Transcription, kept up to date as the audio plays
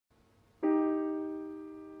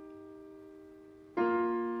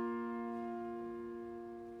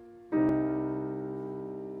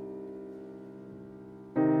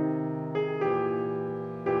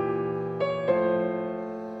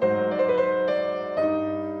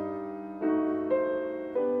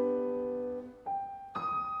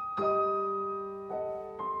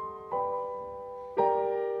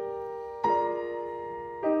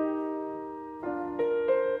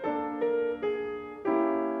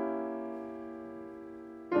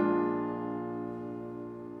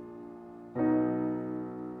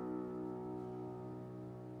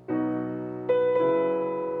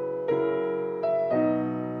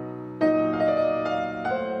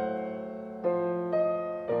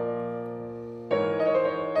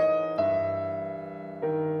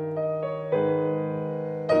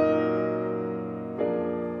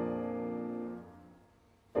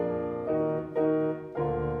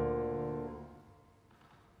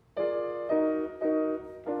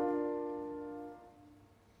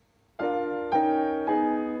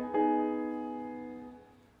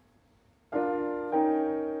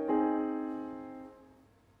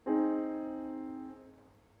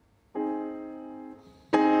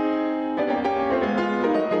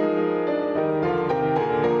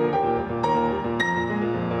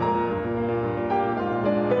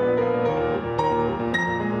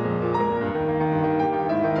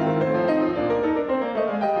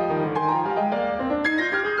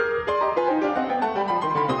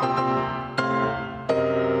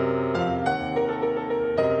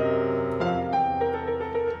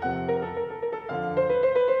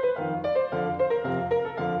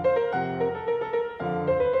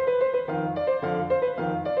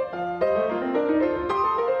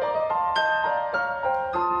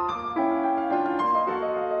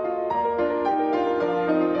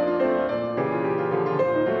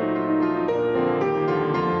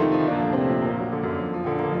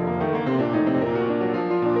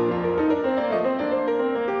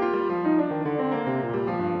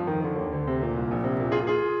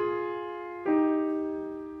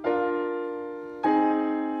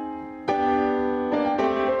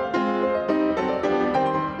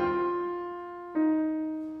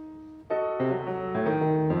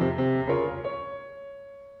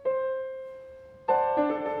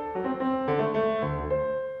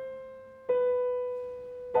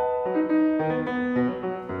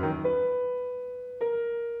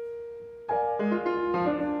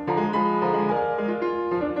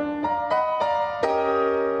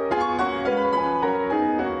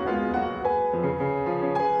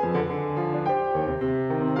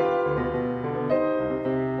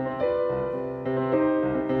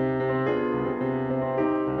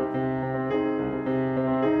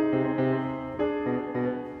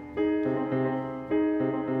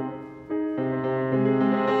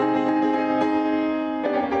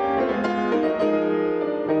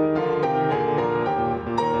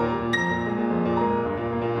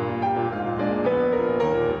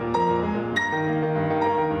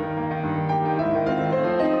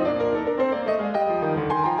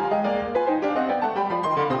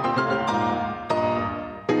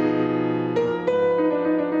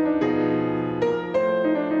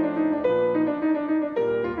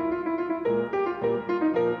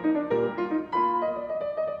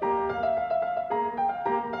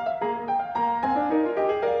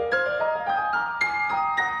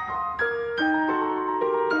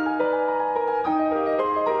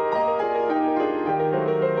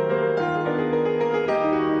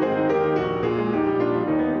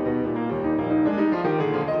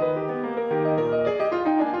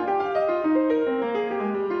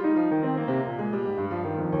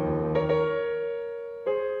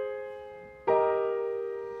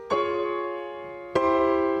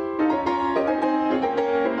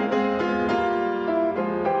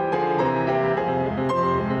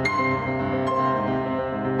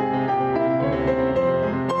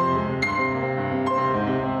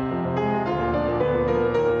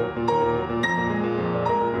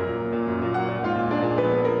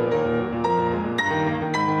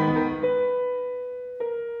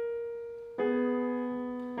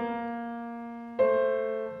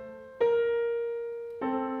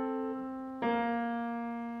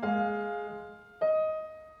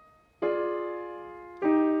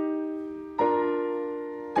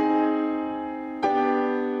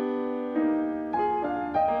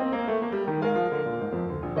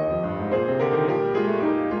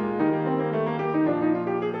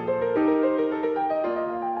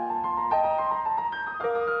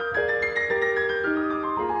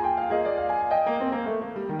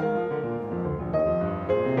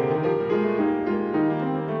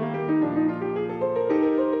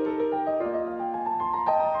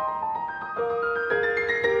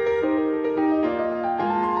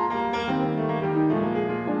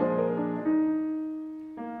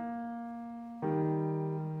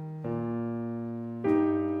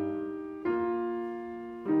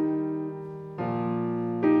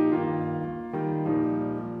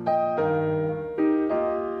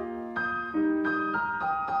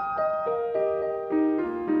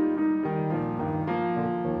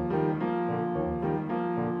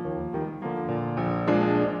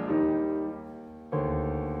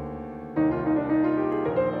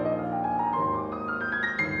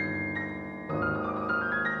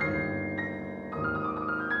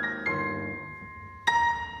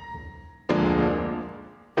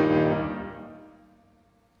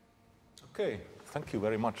Okay, thank you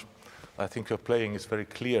very much. I think your playing is very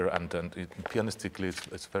clear and pianistically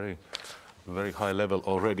it's very high level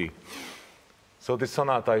already. So this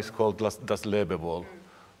sonata is called Das Lebewohl,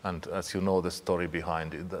 and as you know the story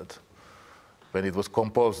behind it, that when it was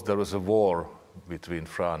composed there was a war between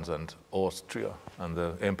France and Austria, and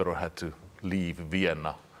the emperor had to leave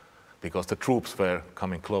Vienna because the troops were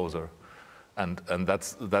coming closer, and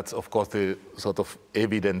that's of course the sort of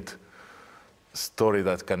evident story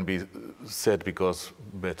that can be said because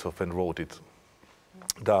Beethoven wrote it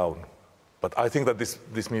down. But I think that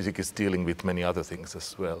this music is dealing with many other things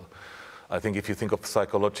as well. I think if you think of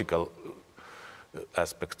psychological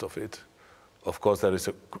aspects of it, of course there is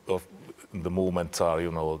the movements are,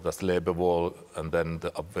 you know, das Lebewohl and then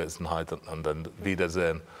the Abwesenheit and then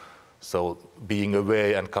Wiedersehen. So being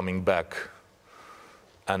away and coming back,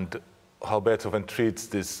 and how Beethoven treats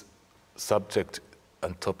this subject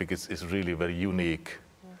and topic is really very unique.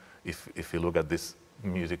 If you look at this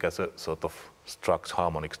music as a sort of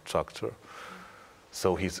harmonic structure.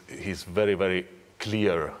 So he's very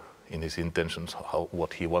clear in his intentions,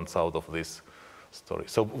 what he wants out of this story.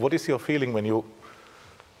 So what is your feeling when you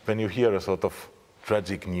hear a sort of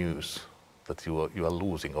tragic news that you are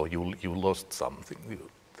losing, or you lost something?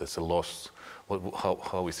 There's a loss.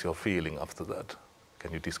 How is your feeling after that?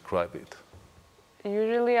 Can you describe it?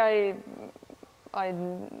 Usually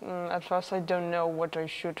at first I don't know what I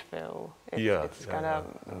should feel. It's kind of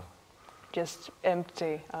just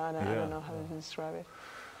empty, and I don't know how to describe it.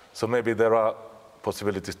 So maybe there are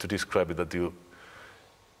possibilities to describe it that you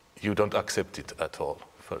don't accept it at all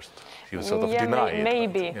first. You sort of deny it.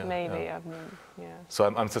 Maybe. So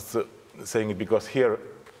I'm just saying it because here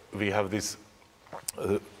we have this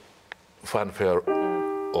fanfare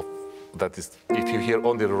of that is, if you hear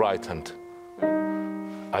only the right hand,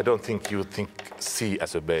 I don't think you think C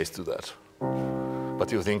as a bass to that,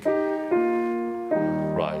 but you think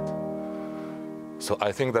right. So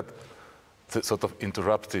I think that the sort of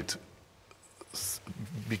interrupted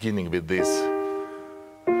beginning with this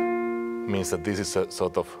means that this is a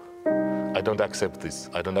sort of, I don't accept this.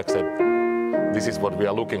 I don't accept this is what we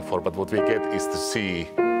are looking for, but what we get is the C.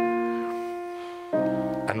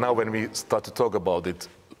 And now when we start to talk about it,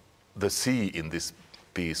 the C in this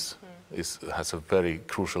piece has a very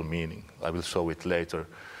crucial meaning. I will show it later.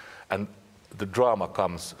 And the drama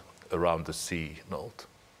comes around the C note,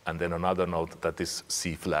 and then another note that is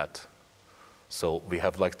C flat. So we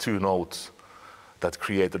have like two notes that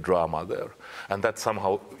create a drama there. And that's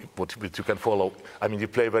somehow what you can follow. I mean, you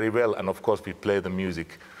play very well, and of course we play the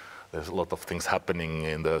music. There's a lot of things happening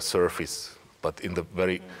in the surface, but in the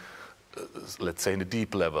very, let's say in the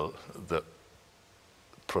deep level, the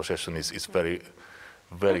procession is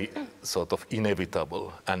very sort of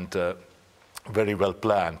inevitable and very well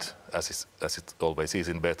planned, as it always is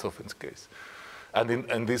in Beethoven's case. And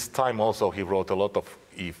in this time also he wrote a lot of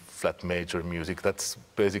E-flat major music. That's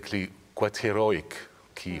basically quite heroic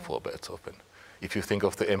key for Beethoven. If you think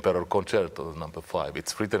of the Emperor Concerto No. 5,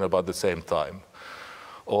 it's written about the same time.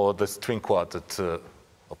 Or the string quartet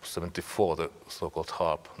of 74, the so-called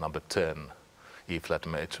harp No. 10, E-flat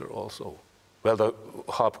major also. Well, the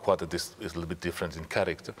harp quartet is a little bit different in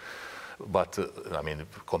character, but I mean,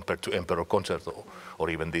 compared to Emperor Concerto, or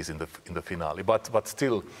even this in the finale. But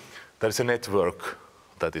still, there is a network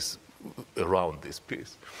that is around this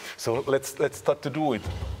piece. So let's start to do it.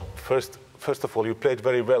 First of all, you played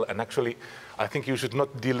very well, and actually, I think you should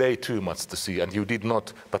not delay too much to see, and you did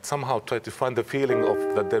not. But somehow try to find the feeling of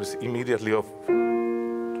that there's immediately of.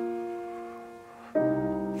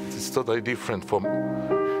 It's totally different from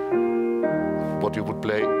what you would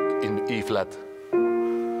play in E-flat.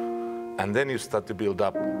 And then you start to build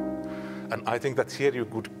up. And I think that here you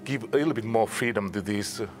could give a little bit more freedom to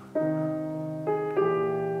these.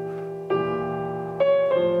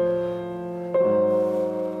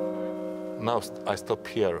 Now I stop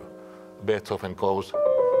here. Beethoven goes.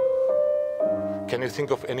 Can you think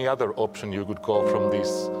of any other option you could go from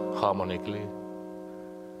this harmonically?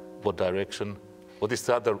 What direction? What is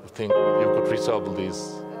the other thing you could resolve this?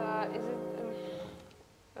 Is it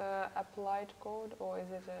applied chord, or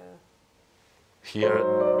is it a... Here,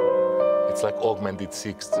 it's like augmented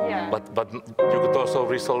sixth, but you could also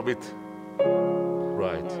resolve it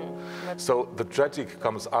right. So the tragic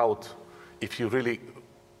comes out if you really.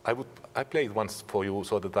 I play it once for you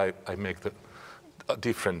so that I make the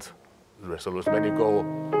different resolution. When you go,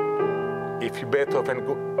 if you Beethoven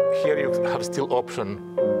go, here you have still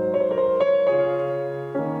option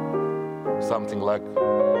something like.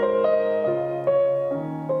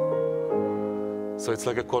 So it's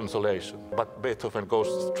like a consolation, but Beethoven goes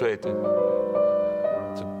straight to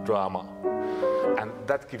drama. And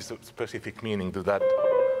that gives a specific meaning to that.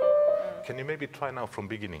 Can you maybe try now from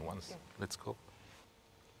beginning once? Yeah. Let's go.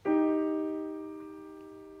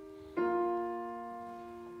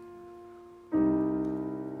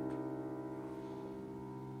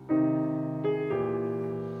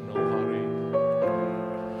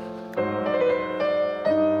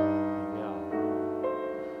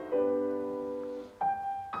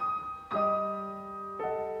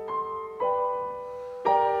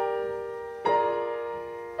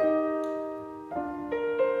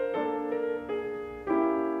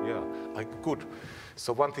 Good.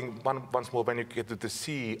 So one thing, once more, when you get to the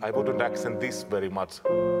C, I wouldn't accent this very much,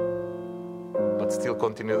 but still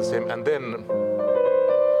continue the same, and then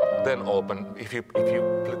open. If you play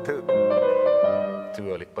too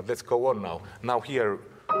early, but let's go on now. Now here,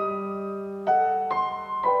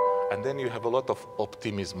 and then you have a lot of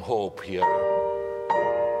optimism, hope here.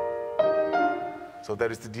 So there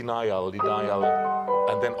is the denial,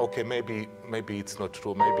 and then okay, maybe it's not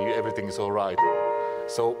true. Maybe everything is all right.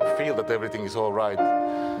 So feel that everything is all right.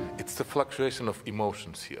 It's the fluctuation of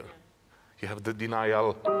emotions here. You have the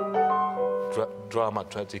denial, drama,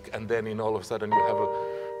 tragic, and then in all of a sudden you have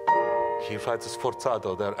he writes a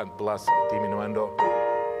sforzato there and plus diminuendo.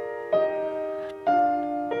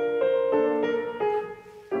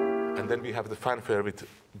 And then we have the fanfare with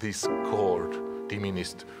this chord,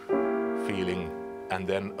 diminished feeling, and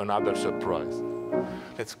then another surprise.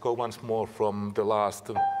 Let's go once more from the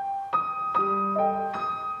last.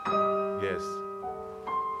 Yes.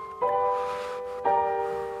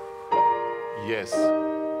 Yes.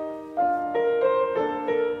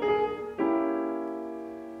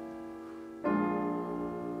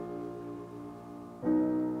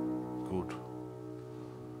 Good.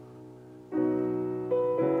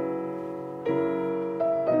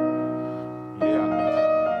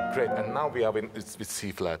 Yeah. Great. And now we are with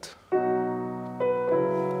C flat.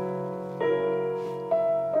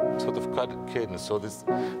 Sort of cadence. So this,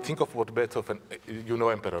 think of what Beethoven, you know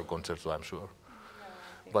Emperor Concerto, I'm sure.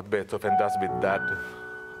 What Beethoven does with that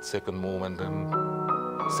second movement and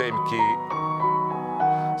same key.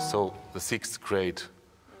 So the 6th grade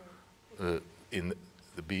in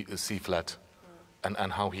the C flat,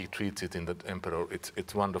 and how he treats it in the Emperor,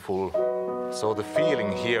 it's wonderful. So the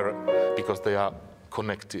feeling here, because they are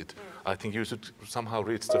connected, I think you should somehow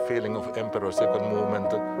reach the feeling of Emperor second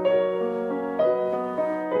movement.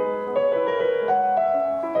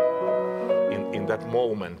 In that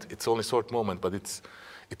moment, it's only a short moment, but it's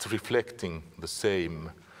reflecting the same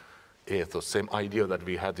ethos, same idea that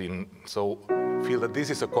we had in. So feel that this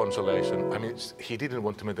is a consolation. I mean, he didn't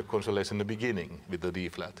want to make the consolation in the beginning with the D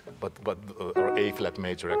flat, or A flat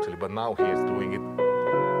major actually, but now he is doing it.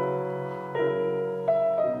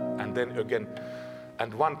 And then again,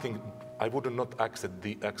 and one thing, I would not accent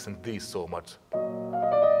these so much,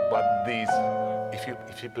 but these,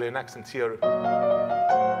 if you play an accent here,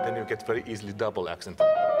 then you get very easily double accent.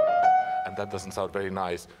 And that doesn't sound very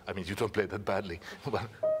nice. I mean, you don't play that badly.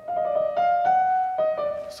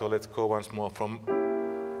 So let's go once more from.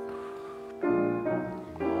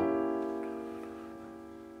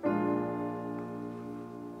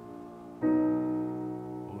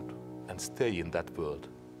 Good. And stay in that world.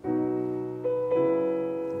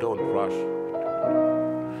 Don't rush.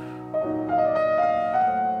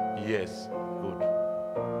 Yes, good.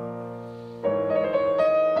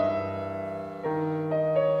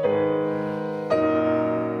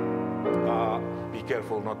 Be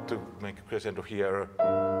careful not to make a crescendo here.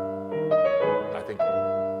 I think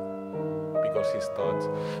because he starts,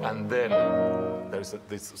 and then there's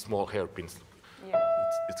this small hairpin. Yeah.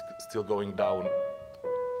 It's still going down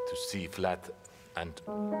to C flat and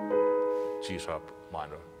G sharp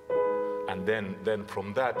minor, and then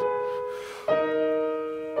from that.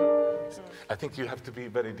 I think you have to be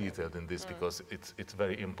very detailed in this because it's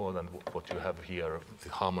very important what you have here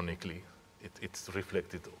harmonically. It's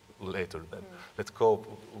reflected later. Then. Let's go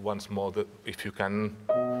once more, if you can,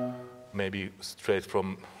 maybe straight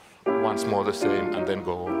from once more the same and then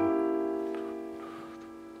go on.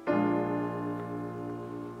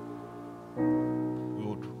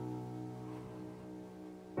 Good.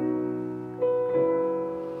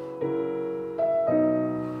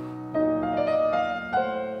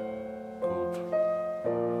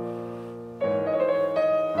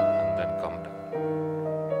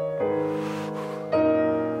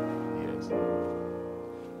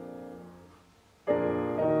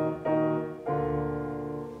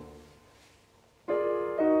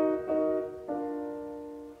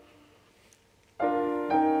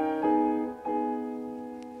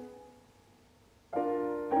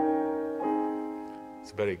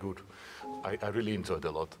 Very good. I really enjoyed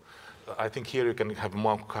a lot. I think here you can have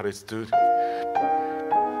more courage to.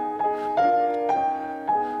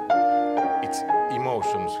 It's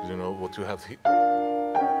emotions, you know, what you have.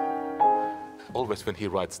 Always when he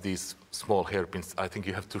writes these small hairpins, I think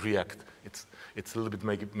you have to react. It's a little bit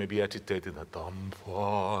maybe agitated.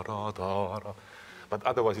 But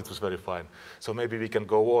otherwise it was very fine. So maybe we can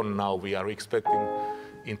go on now. We are expecting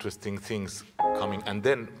interesting things coming. And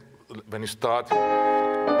then when you start,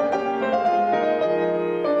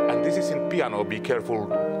 and this is in piano, be careful.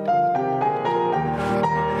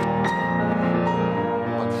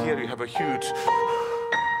 But here you have a huge,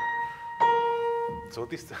 so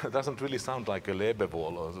this doesn't really sound like a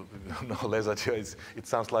Lebewohl or no Lesatia. It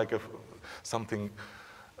sounds like something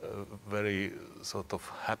very sort of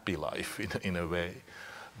happy life in a way.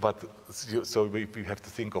 But so we have to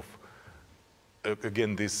think of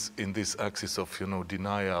again in this axis of, you know,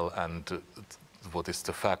 denial and what is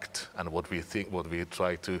the fact and what we think, what we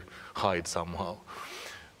try to hide somehow.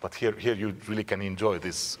 But here you really can enjoy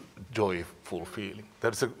this joyful feeling.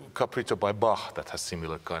 There's a capriccio by Bach that has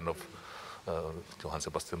similar kind of Johann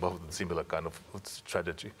Sebastian Bach, similar kind of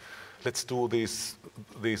strategy. Let's do these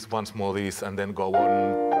once more, and then go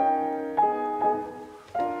on.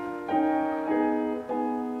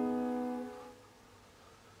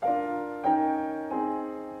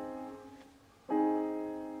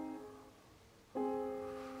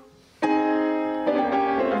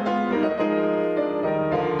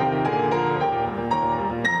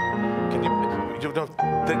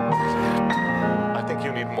 I think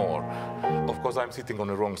you need more. Of course, I'm sitting on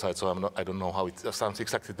the wrong side, so I don't know how it sounds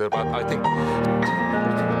exactly there, but I think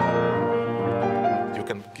you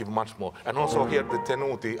can give much more. And also here, the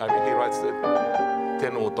tenuti, I mean, he writes the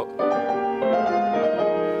tenuto.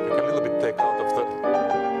 You can a little bit take out of the...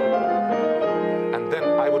 And then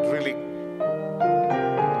I would really...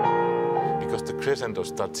 Because the crescendo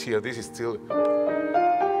starts here, this is still...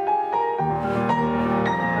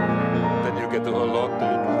 Then you get a lot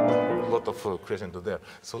of crescendo there.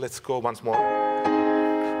 So let's go once more.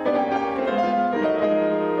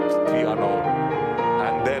 Piano,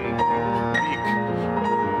 and then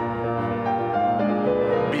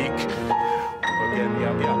big. Again,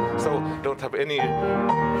 yeah. So don't have any.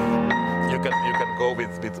 You can go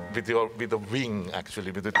with the wing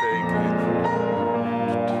actually, with the take,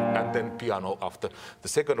 and then piano after. The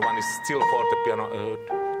second one is still forte piano.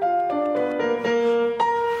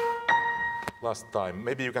 Last time.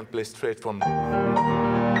 Maybe you can play straight from... Yes.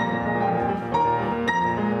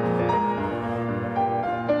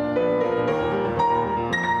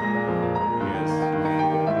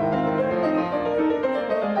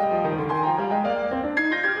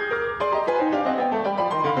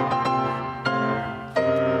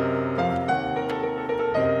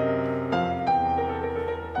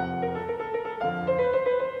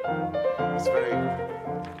 It's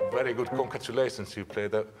very good. Congratulations, you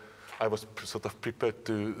played the... I was sort of prepared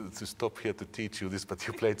to stop here to teach you this, but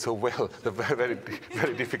you played so well. The very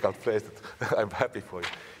difficult place. That I'm happy for you.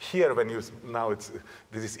 Here,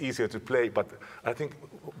 this is easier to play, but I think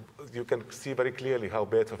you can see very clearly how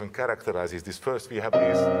Beethoven characterizes this. First, we have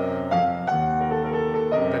this,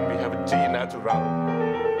 then we have G natural,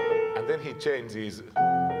 and then he changes,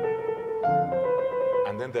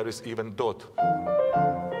 and then there is even dot.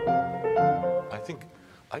 I think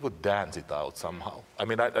I would dance it out somehow. I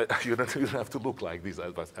mean, you don't have to look like this,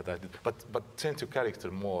 but change your character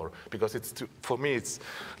more, because for me it's a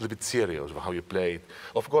little bit serious how you play it.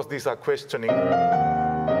 Of course, these are questioning,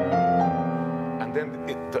 and then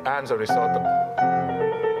the answer is sort of,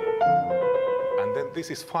 and then this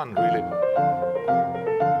is fun, really.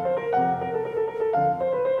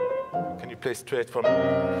 Can you play straight from?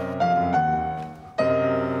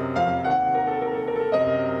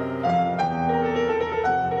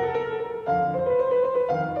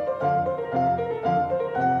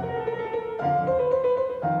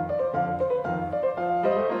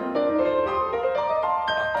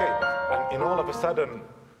 Sudden,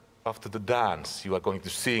 after the dance, you are going to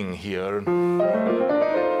sing here.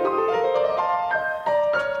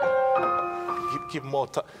 Give more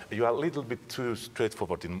time. You are a little bit too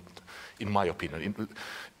straightforward, in my opinion.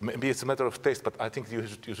 Maybe it's a matter of taste, but I think you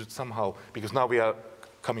should somehow, because now we are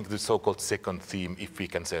coming to the so-called second theme, if we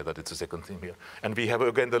can say that it's a second theme here. And we have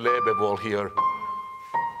again the Lebewohl here.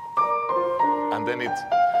 And then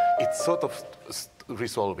it's sort of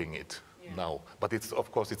resolving it. Now, but of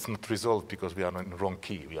course it's not resolved because we are in the wrong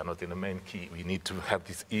key. We are not in the main key. We need to have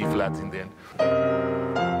this E flat in the end. And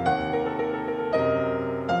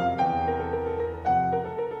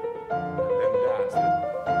then dance.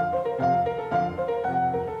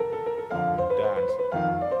 Dance.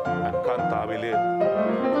 And cantare. cantabile.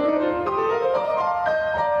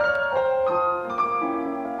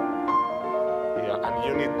 Yeah, and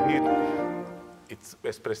you need it's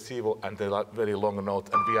espressivo and a very long note,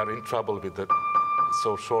 and we are in trouble with the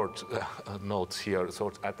so short notes here,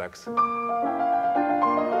 short attacks.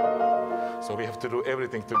 So we have to do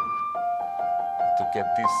everything to get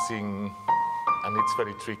this thing, and it's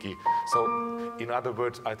very tricky. So in other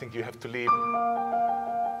words, I think you have to play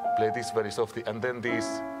this very softly, and then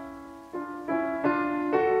these.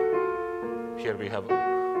 Here we have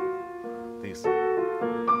this.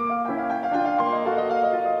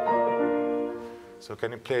 So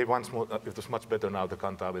can you play once more? It was much better now, the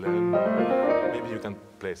cantabile. Maybe you can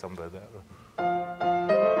play somewhere there.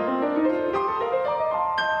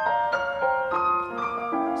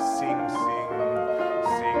 Sing, sing,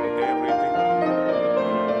 sing everything.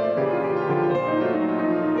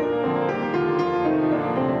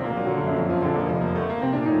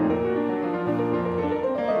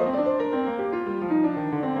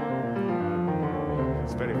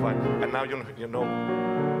 It's very fine. And now you know.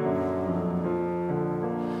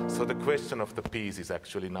 So the question of the piece is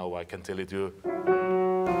actually, now I can tell it you,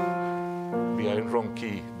 we are in wrong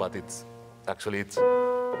key, but it's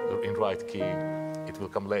in right key. It will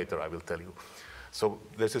come later, I will tell you. So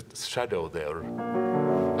there's a shadow there,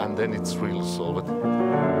 and then it's real solid.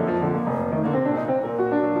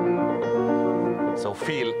 So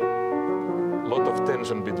feel a lot of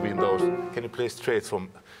tension between those. Can you play straight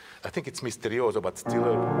from, I think it's misterioso, but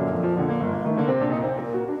still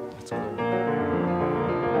let's go.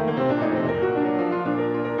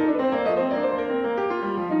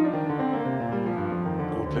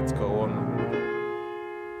 Let's go on.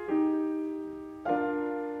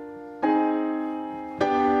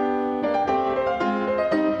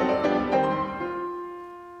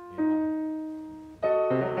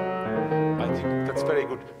 I think that's very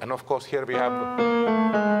good. And of course, here we have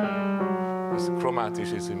this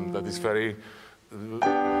chromaticism that is very.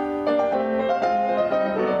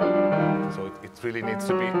 So it really needs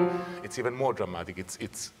to be. It's even more dramatic.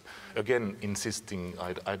 It's again insisting.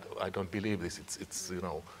 I don't believe this. It's you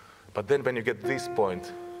know. But then when you get this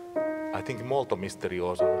point, I think molto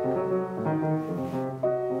misterioso.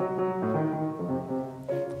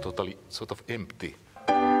 Totally sort of empty.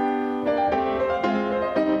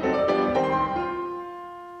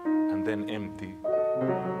 And then empty.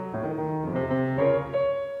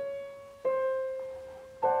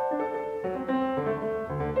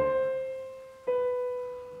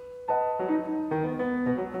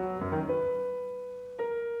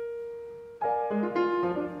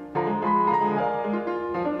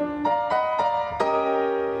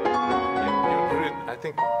 I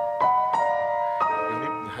think you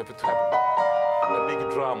have to have a big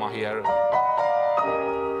drama here.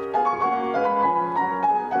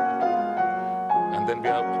 And then we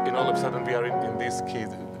are, all of a sudden we are in this key,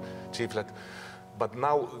 G flat. But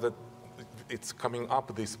now that it's coming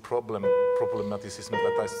up, this problematicism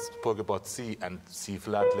that I spoke about C and C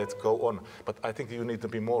flat, let's go on. But I think you need to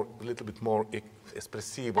be a little bit more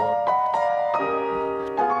espressivo.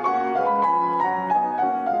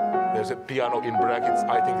 There's a piano in brackets.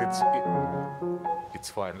 I think it's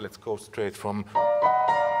fine. Let's go straight from.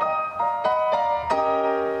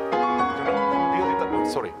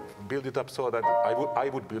 Build it up so that I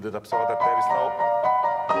would build it up so that there is no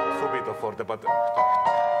subito forte, but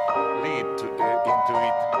lead into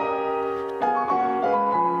it,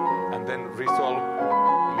 and then resolve a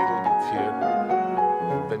little bit here.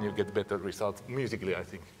 Then you get better results musically, I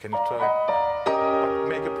think. Can you try?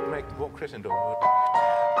 But make more crescendo.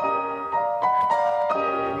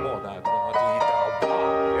 More that.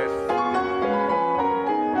 Yes.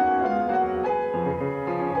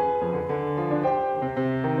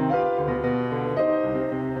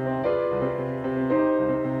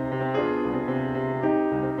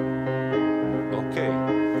 Okay.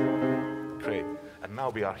 Great. And now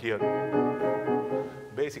we are here.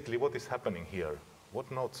 Basically, what is happening here?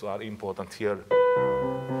 What notes are important here?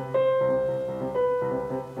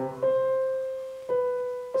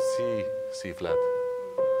 C flat.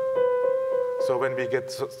 So when we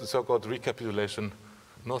get so-called recapitulation,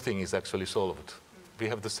 nothing is actually solved. We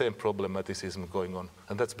have the same problematicism going on,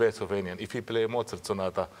 and that's Beethovenian. If we play a Mozart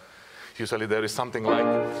sonata, usually there is something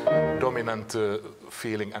like dominant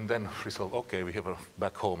feeling, and then resolve, okay, we are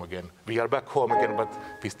back home again. We are back home again, but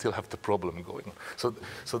we still have the problem going on.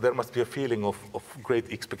 So there must be a feeling of great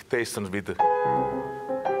expectations with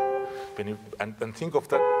when you, and think of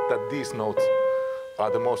that these notes are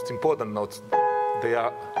the most important notes. They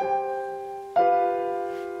are,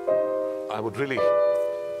 I would really,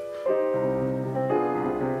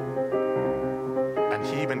 and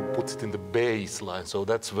he even puts puts it in the bass line, so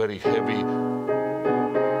that's very heavy.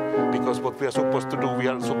 Because what we are supposed to do, we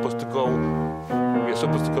are supposed to go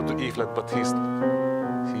to E flat, but he's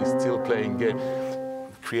still playing game,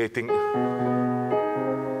 creating.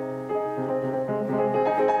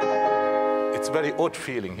 It's a very odd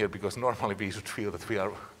feeling here, because normally we should feel that we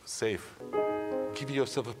are safe. Give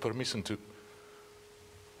yourself a permission to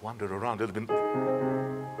wander around a little bit.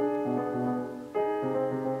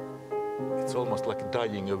 It's almost like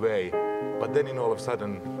dying away, but then all of a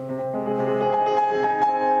sudden, you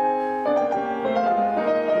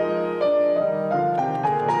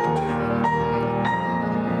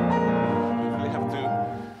really have to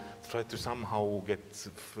try to somehow get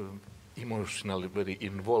emotionally very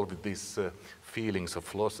involved with these feelings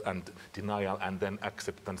of loss and denial, and then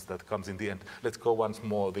acceptance that comes in the end. Let's go once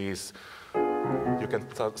more. These you can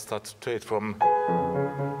start straight from,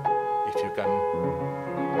 if you can.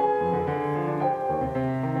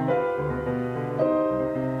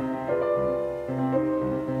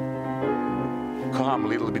 Calm a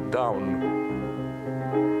little bit down,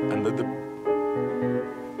 and the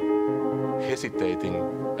hesitating,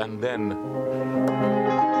 and then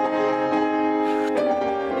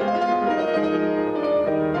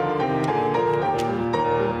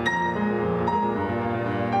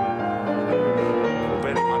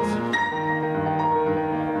very much.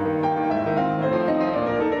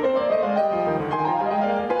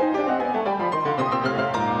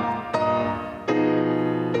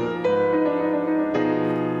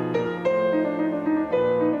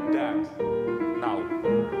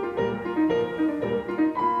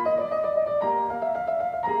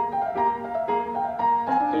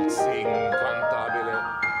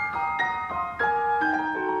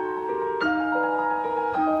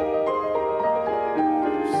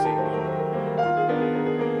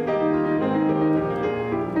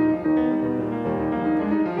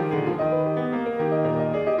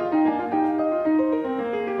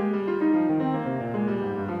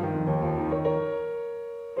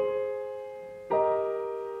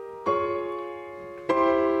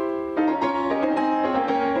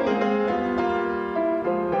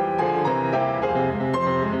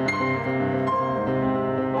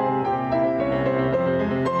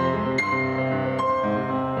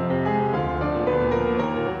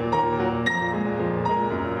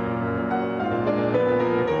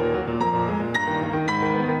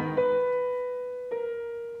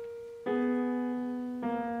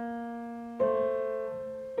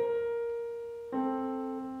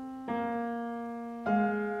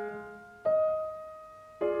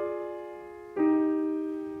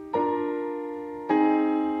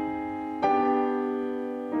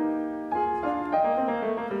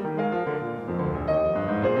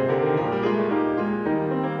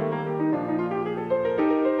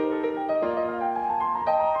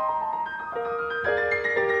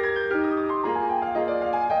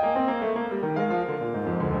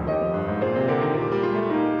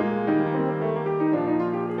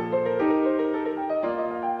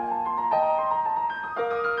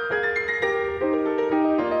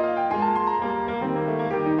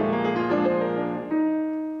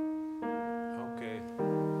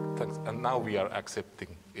 And now we are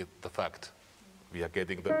accepting it, the fact. We are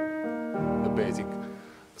getting the basic.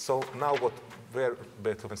 So now where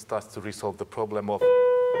Beethoven starts to resolve the problem of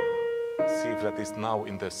C flat is now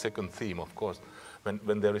in the second theme, of course.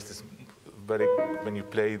 When there is this when you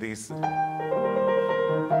play this,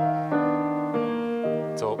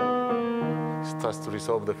 so he starts to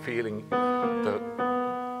resolve the feeling, the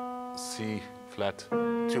C flat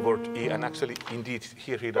toward E, and actually, indeed,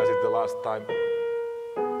 here he does it the last time.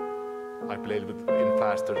 I played in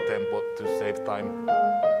faster tempo to save time.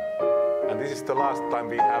 And this is the last time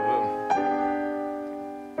we have.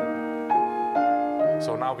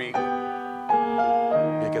 So now we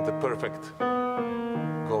get the perfect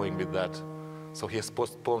going with that. So he has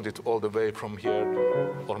postponed it all the way from here,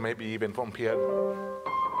 or maybe even from here.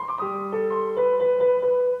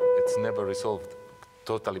 It's never resolved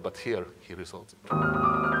totally, but here he resolves it.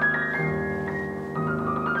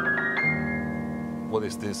 What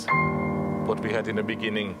is this? What we had in the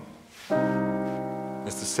beginning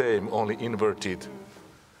is the same, only inverted.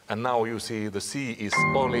 And now you see the C is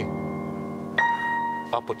only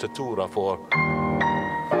appoggiatura for.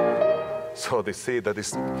 So they say that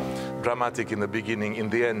is dramatic in the beginning, in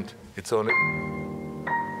the end it's only,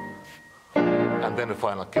 and then the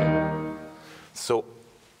final K. So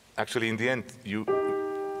actually in the end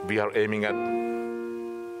we are aiming at,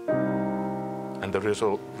 and the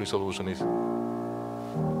resolution is,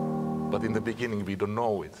 but in the beginning we don't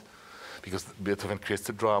know it, because Beethoven creates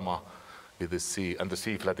the drama with the C, and the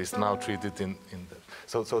C flat is now treated in the,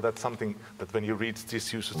 so that's something that when you read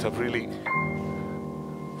this, you should have really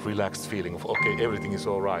relaxed feeling of, okay, everything is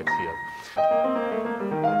all right here.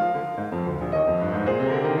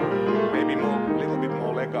 Maybe a little bit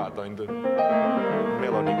more legato in the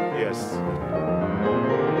melody, yes.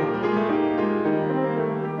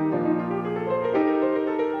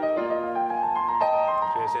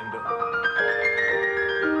 Crescendo.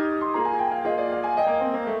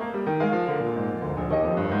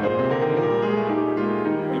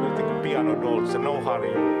 Everything piano dolce, no hurry.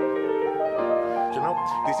 You know,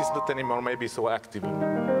 this is not anymore maybe so active.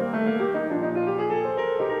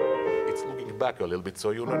 It's looking back a little bit,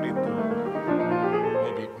 so you don't need to,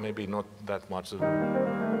 maybe not that much.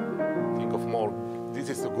 Think of more, this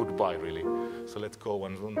is a goodbye really. So let's go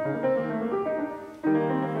one.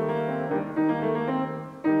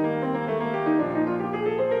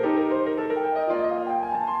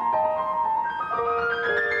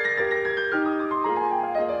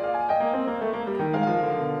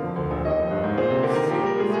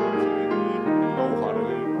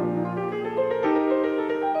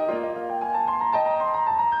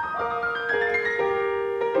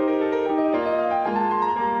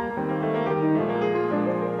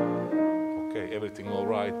 Everything all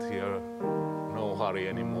right here, no hurry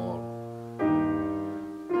anymore.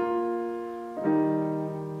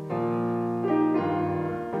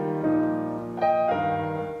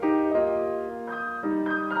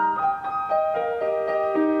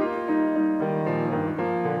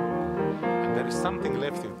 And there is something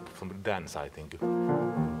left from the dance, I think,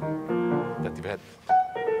 that you had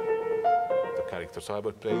the character. So I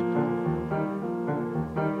will play.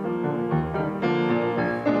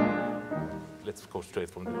 Let's go straight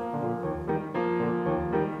from there.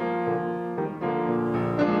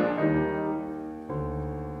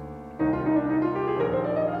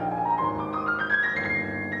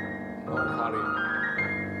 No hurry.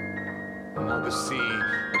 And now the C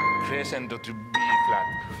crescendo to B flat.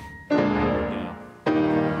 Yeah.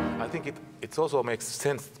 I think it also makes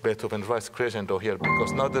sense that Beethoven writes crescendo here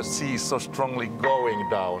because now the C is so strongly going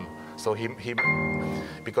down. So he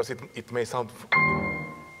because it may sound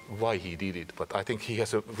why he did it, but I think he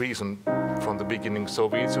has a reason from the beginning, so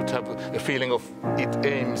we should have a feeling of it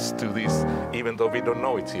aims to this, even though we don't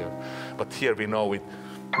know it here. But here we know it.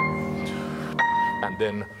 And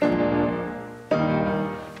then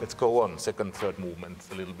let's go on, second, third movement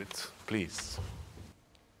a little bit, please.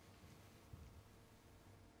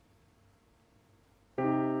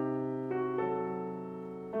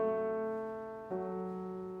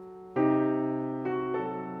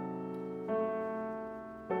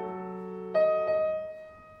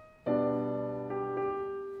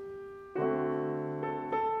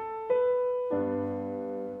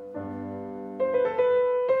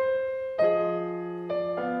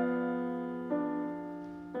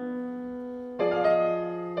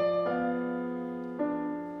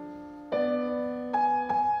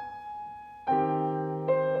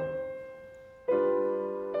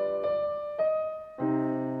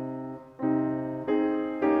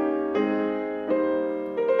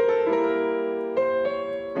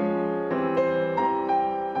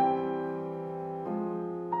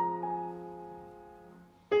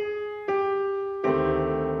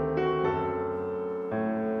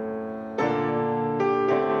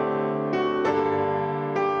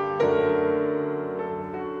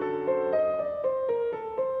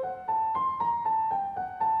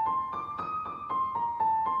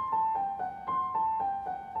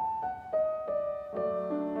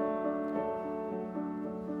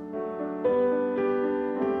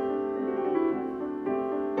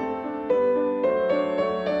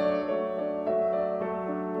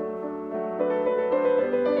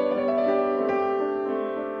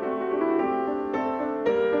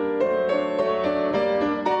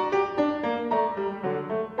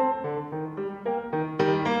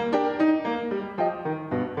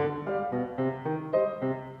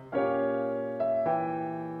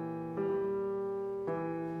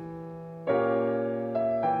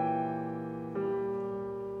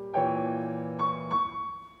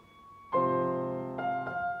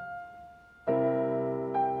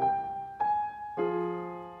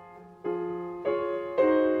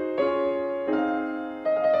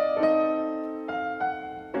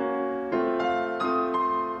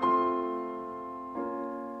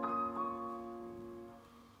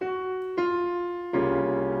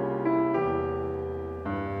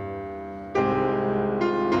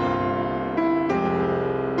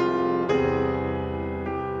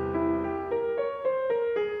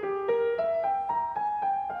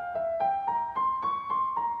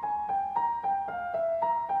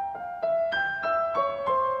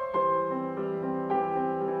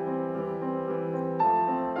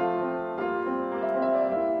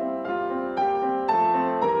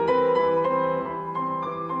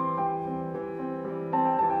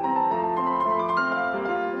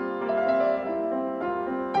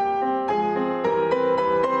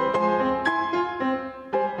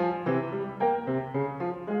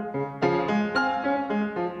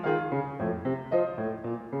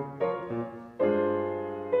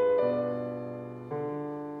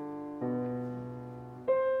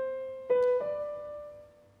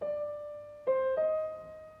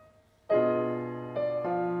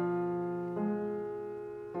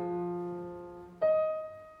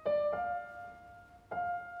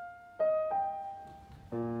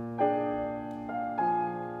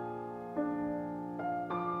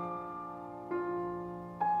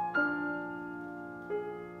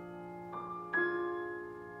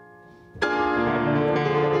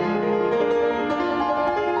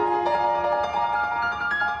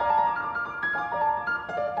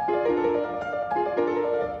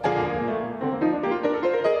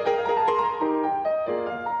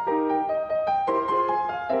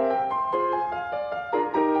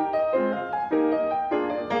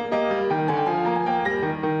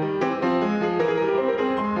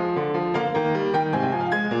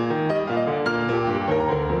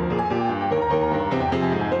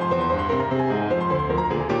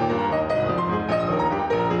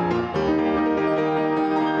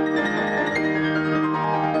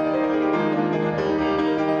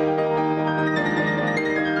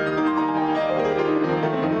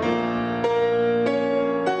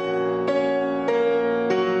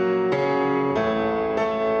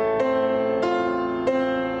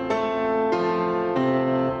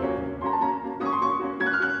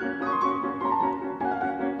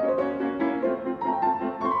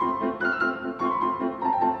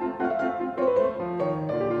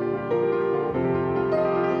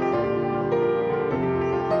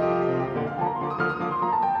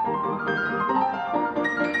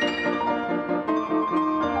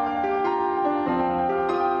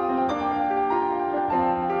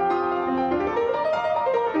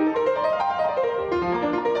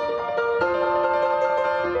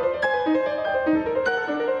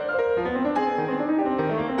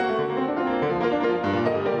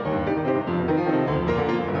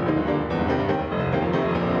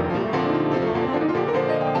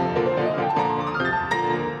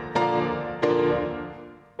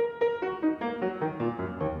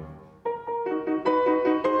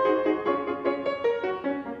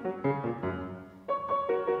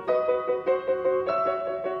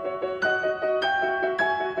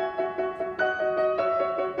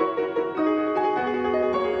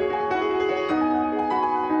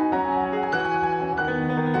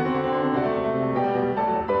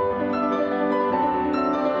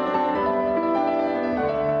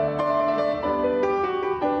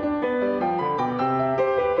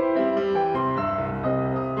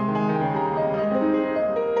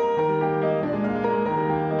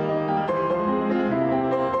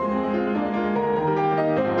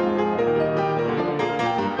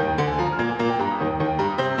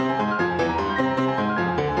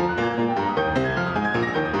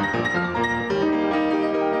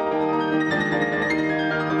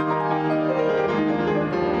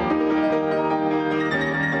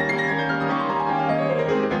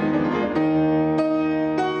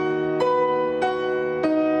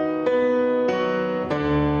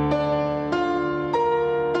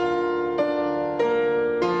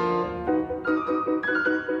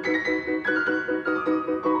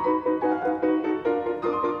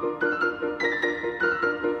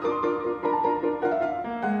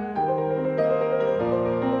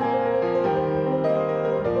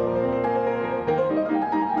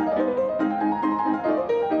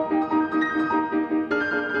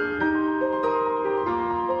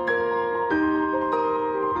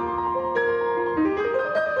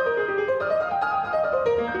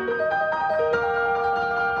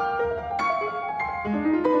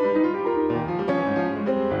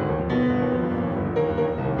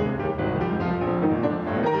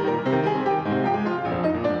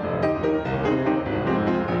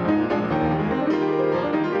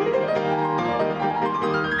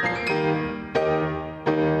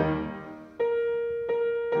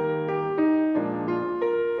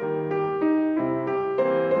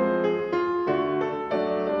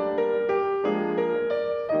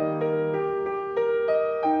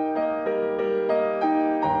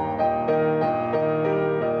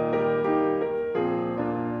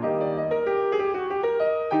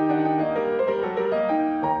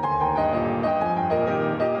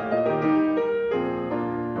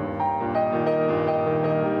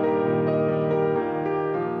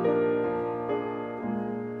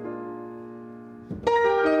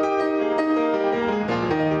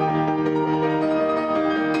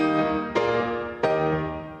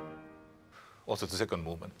 also the second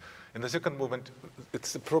movement. In the second movement,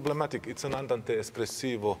 it's problematic. It's an andante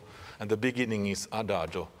espressivo, and the beginning is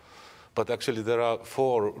adagio. But actually, there are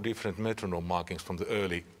 4 different metronome markings from the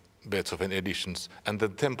early Beethoven editions, and the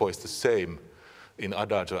tempo is the same in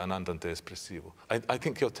adagio and andante espressivo. I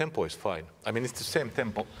think your tempo is fine. I mean, it's the same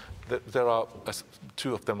tempo. There are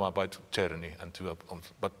 2 of them are by Czerny, and 2 of them,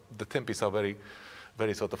 but the tempos are very,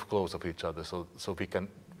 very sort of close of each other, so we can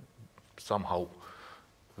somehow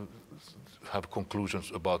have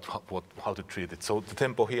conclusions about how to treat it. So the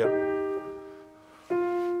tempo here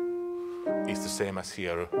is the same as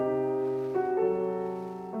here.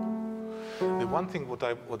 The one thing what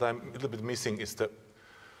I'm a little bit missing is the,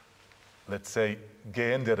 let's say,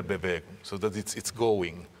 geänderte Bewegung, so that it's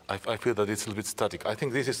going. I feel that it's a little bit static. I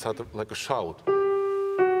think this is sort of like a shout.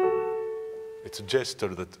 it's a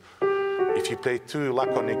gesture that if you play too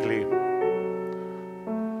laconically,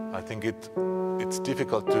 I think it's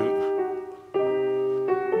difficult to.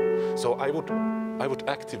 So I would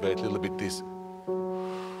activate a little bit this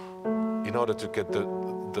in order to get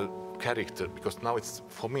the character, because now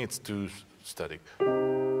for me it's too static.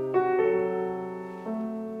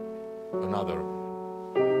 Another.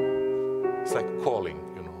 It's like calling,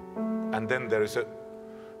 you know. And then there is a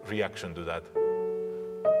reaction to that.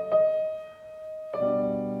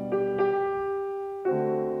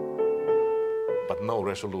 But no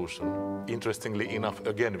resolution. Interestingly enough,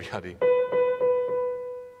 again we had a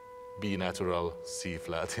B natural, C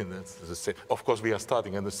flat. Of course we are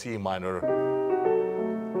starting in the C minor,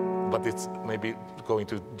 but it's maybe going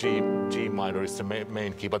to G minor is the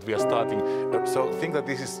main key, but we are starting. So I think that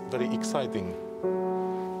this is very exciting.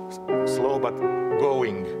 Slow but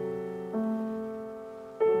going.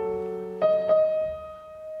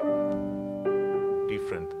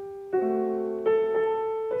 Different.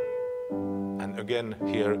 And again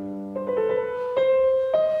here,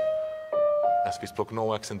 as we spoke,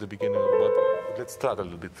 no accent at the beginning, but let's start a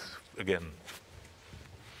little bit again.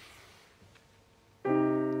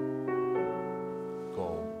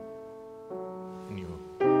 Go. New.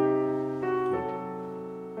 Good.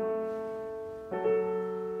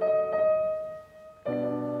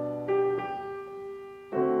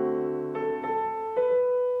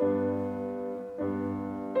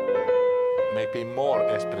 Maybe more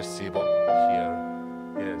espressivo here.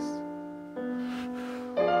 Yes.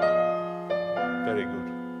 Very good.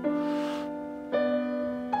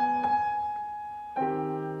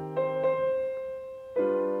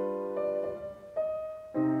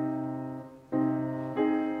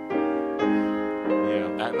 Yeah,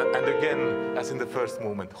 and again, as in the first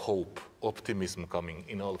movement, hope, optimism coming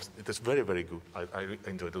in all of it. It is very, very good. I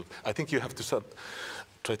enjoyed it. I think you have to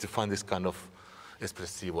try to find this kind of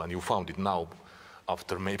espressivo, and you found it now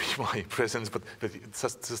after maybe my presence, but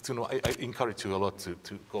just to know, I encourage you a lot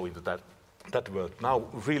to go into that world. Now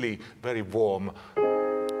really very warm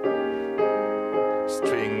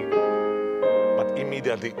string, but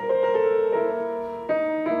immediately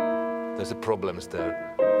there's a problem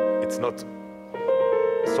there. It's not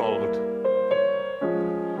solved.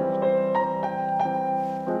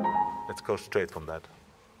 Let's go straight from that.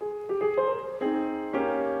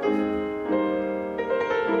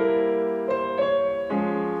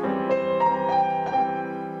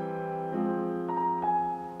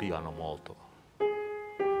 Piano molto.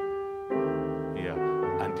 Yeah,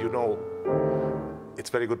 and you know, it's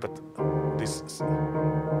very good, but this is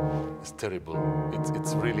terrible.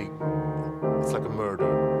 It's really, it's like a murder.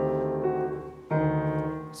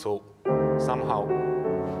 So somehow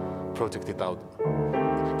project it out.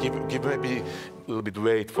 Give maybe a little bit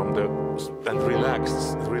weight from the and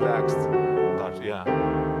relaxed touch. Yeah,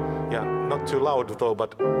 not too loud though,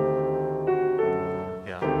 but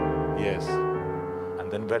yeah, yes.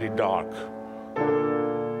 Then very dark.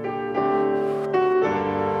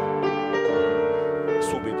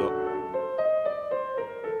 Subito.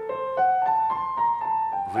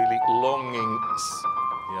 Really longing.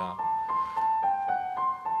 Yeah.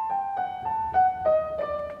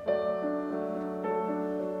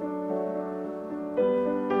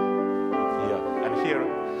 Yeah, and here,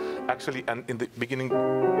 actually, and in the beginning,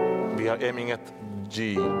 we are aiming at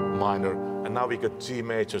G minor, and now we got G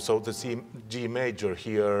major, so the G major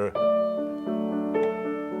here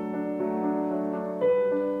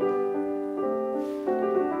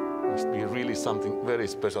must be really something very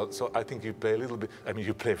special. So I think you play a little bit, I mean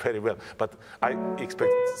you play very well, but I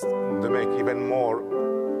expect to make even more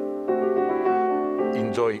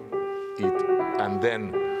enjoy it, and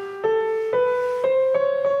then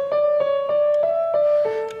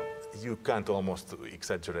you can't almost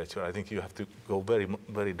exaggerate. I think you have to go very,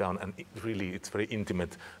 very down, and really, it's very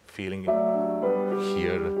intimate feeling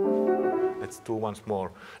here. Let's do once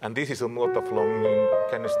more. And this is a lot of longing.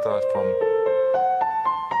 Can you start from?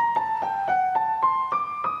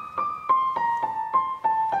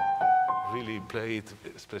 Really play it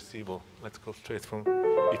espressivo. Let's go straight from,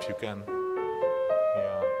 if you can.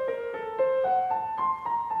 Yeah.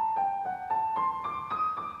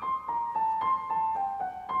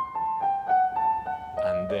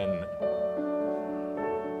 And then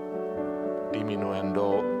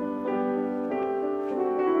diminuendo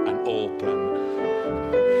and open.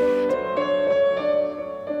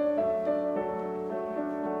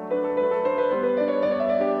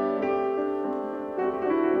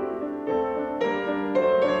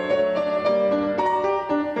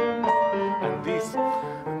 And this,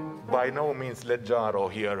 by no means leggero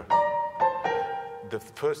here. The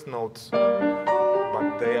first notes,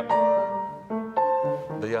 but they are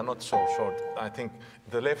They are not so short. I think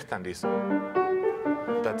the left hand is,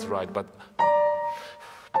 that's right, but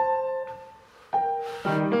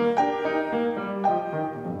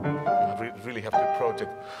you really have to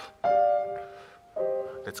project.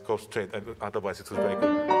 Let's go straight, otherwise it will break.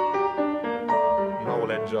 No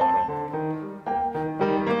leggero.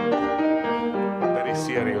 Very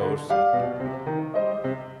serious.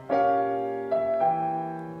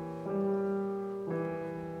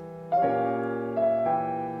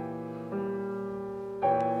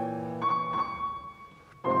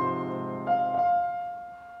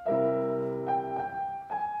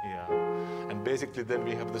 Basically, then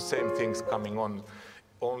we have the same things coming on.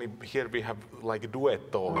 Only here we have like a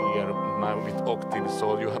duetto here now with octaves,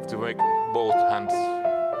 so you have to make both hands.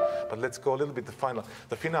 But let's go a little bit the final.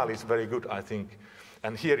 The finale is very good, I think,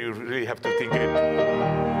 and here you really have to think it.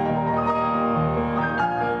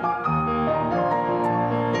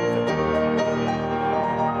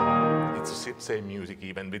 It's the same music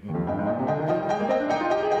even with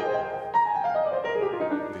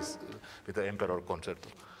this, with the Emperor Concerto.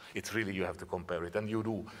 It's really, you have to compare it, and you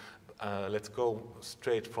do. Let's go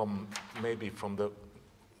straight from, maybe from the,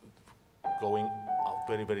 going out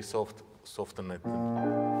very, very soft, soften it,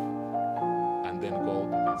 and then go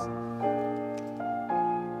to this.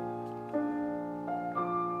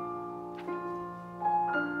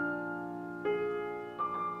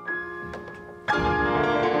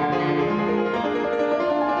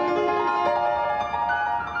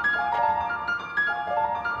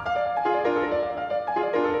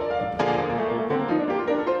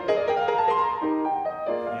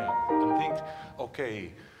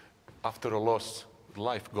 After a loss,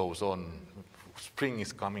 life goes on. Spring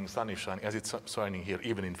is coming, sun is shining, as it's shining here,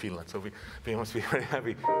 even in Finland. So we must be very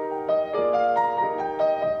happy.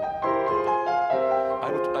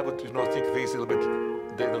 I would, think these a little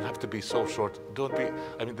bit. They don't have to be so short. Don't be.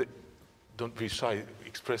 I mean, don't be shy.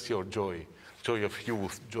 Express your joy, joy of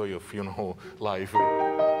youth, joy of life.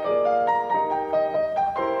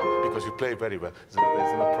 Because you play very well. So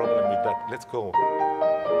there's no problem with that. Let's go.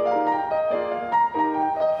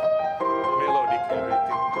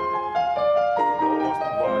 Everything almost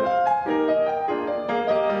wild.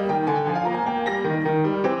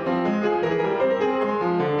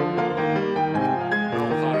 No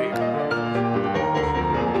hurry.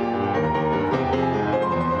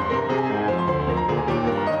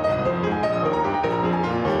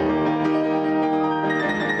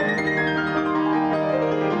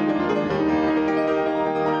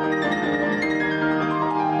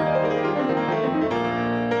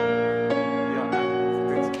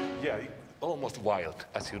 Wild,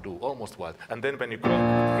 as you do, almost wild. And then when you go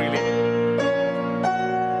really,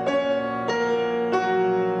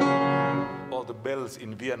 all the bells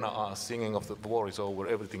in Vienna are singing of the war is over,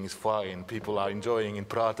 everything is fine, people are enjoying in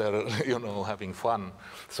Prater, having fun.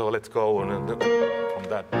 So let's go on from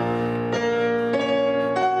that.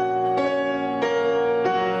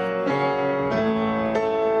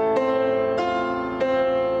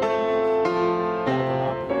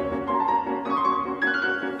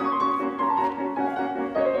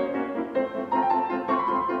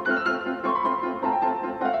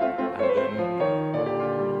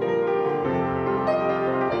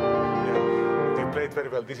 Very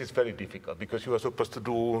well. This is very difficult because you are supposed to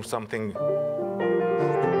do something.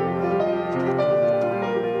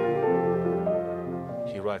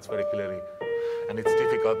 He writes very clearly, and it's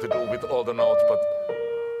difficult to do with all the notes, but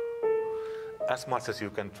as much as you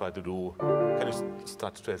can try to do. Can you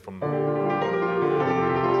start straight from back?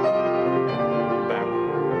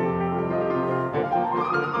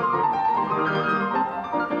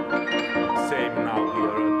 Same now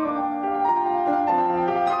here.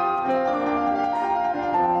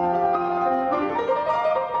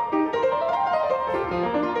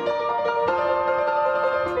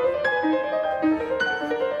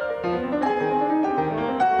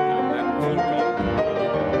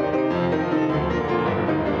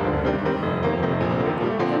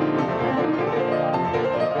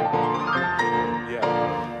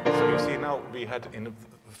 In the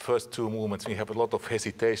first two movements, we have a lot of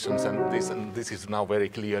hesitations, and this is now very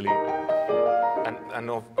clearly. And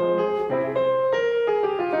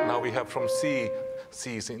now we have from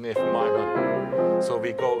C's in F minor, so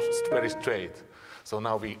we go very straight. So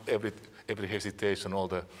now every hesitation, all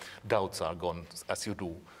the doubts are gone, as you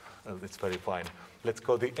do. It's very fine. Let's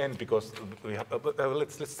go to the end because we have.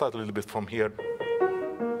 Let's start a little bit from here.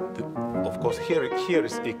 Of course, here is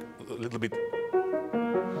a little bit.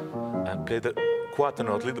 And play the quarter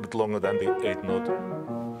note a little bit longer than the eighth note,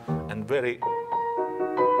 and very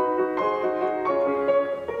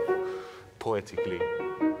poetically.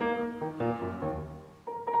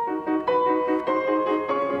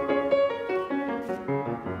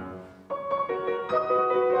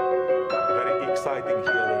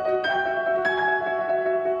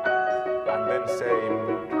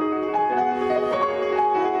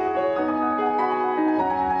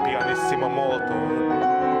 Primo molto.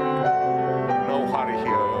 No hurry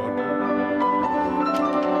here.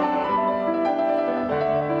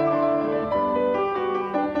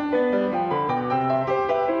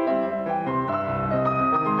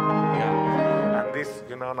 Yeah, and this,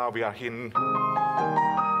 you know, now we are in.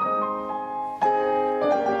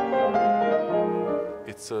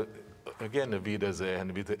 It's again a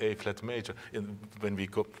Wiedersehen with the A flat major when we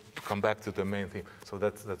come back to the main theme. So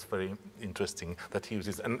that's very interesting that he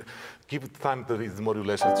uses. And give time to these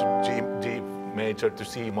modulations to G major to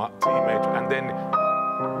C major, and then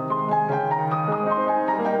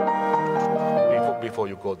before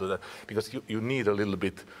you go to that, because you need a little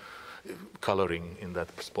bit coloring in that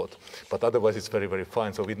spot. But otherwise it's very, very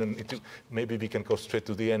fine. So we don't need to, maybe we can go straight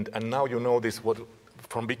to the end. And now you know this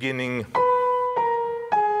from beginning.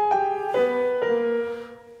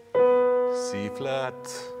 C flat,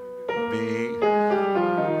 B,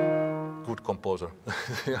 good composer.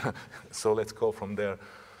 So let's go from there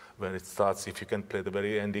where it starts. If you can play the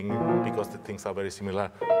very ending, because the things are very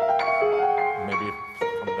similar, maybe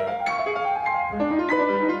from there.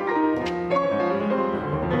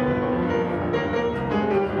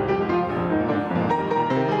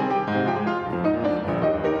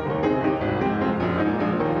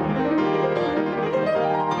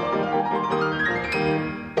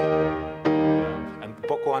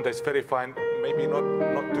 And it's very fine, maybe not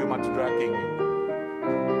too much dragging,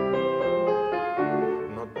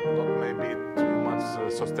 not maybe too much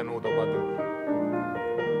sostenuto, but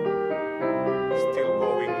still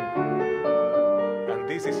going. And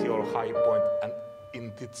this is your high point, and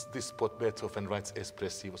in this spot Beethoven writes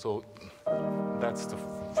espressivo, so that's the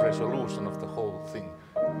resolution of the whole thing.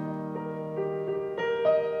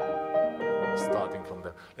 Starting from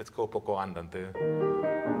there. Let's go poco andante.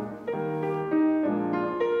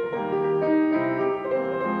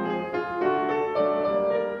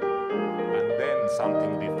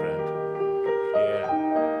 Something different. Yeah.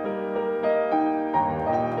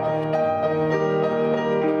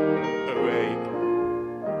 Away.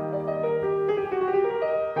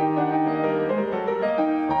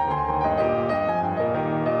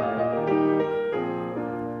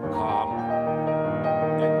 Calm.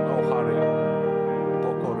 No hurry.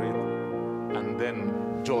 Poco rhythm. And then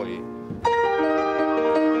joy.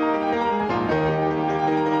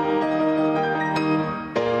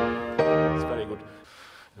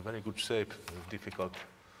 Very good shape, a difficult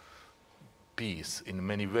piece in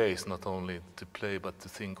many ways, not only to play but to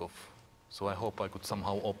think of. So I hope I could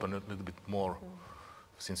somehow open a little bit more,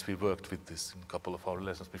 since we worked with this in a couple of our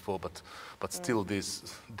lessons before, but still these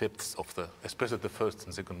depths of especially the first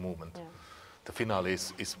and second movement. Yeah. The finale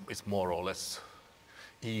is more or less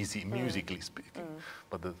easy, musically speaking,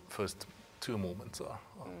 but the first two movements are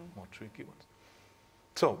more tricky ones.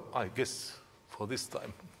 So I guess for this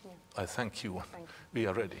time, I thank you. We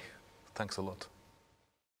are ready. Thanks a lot.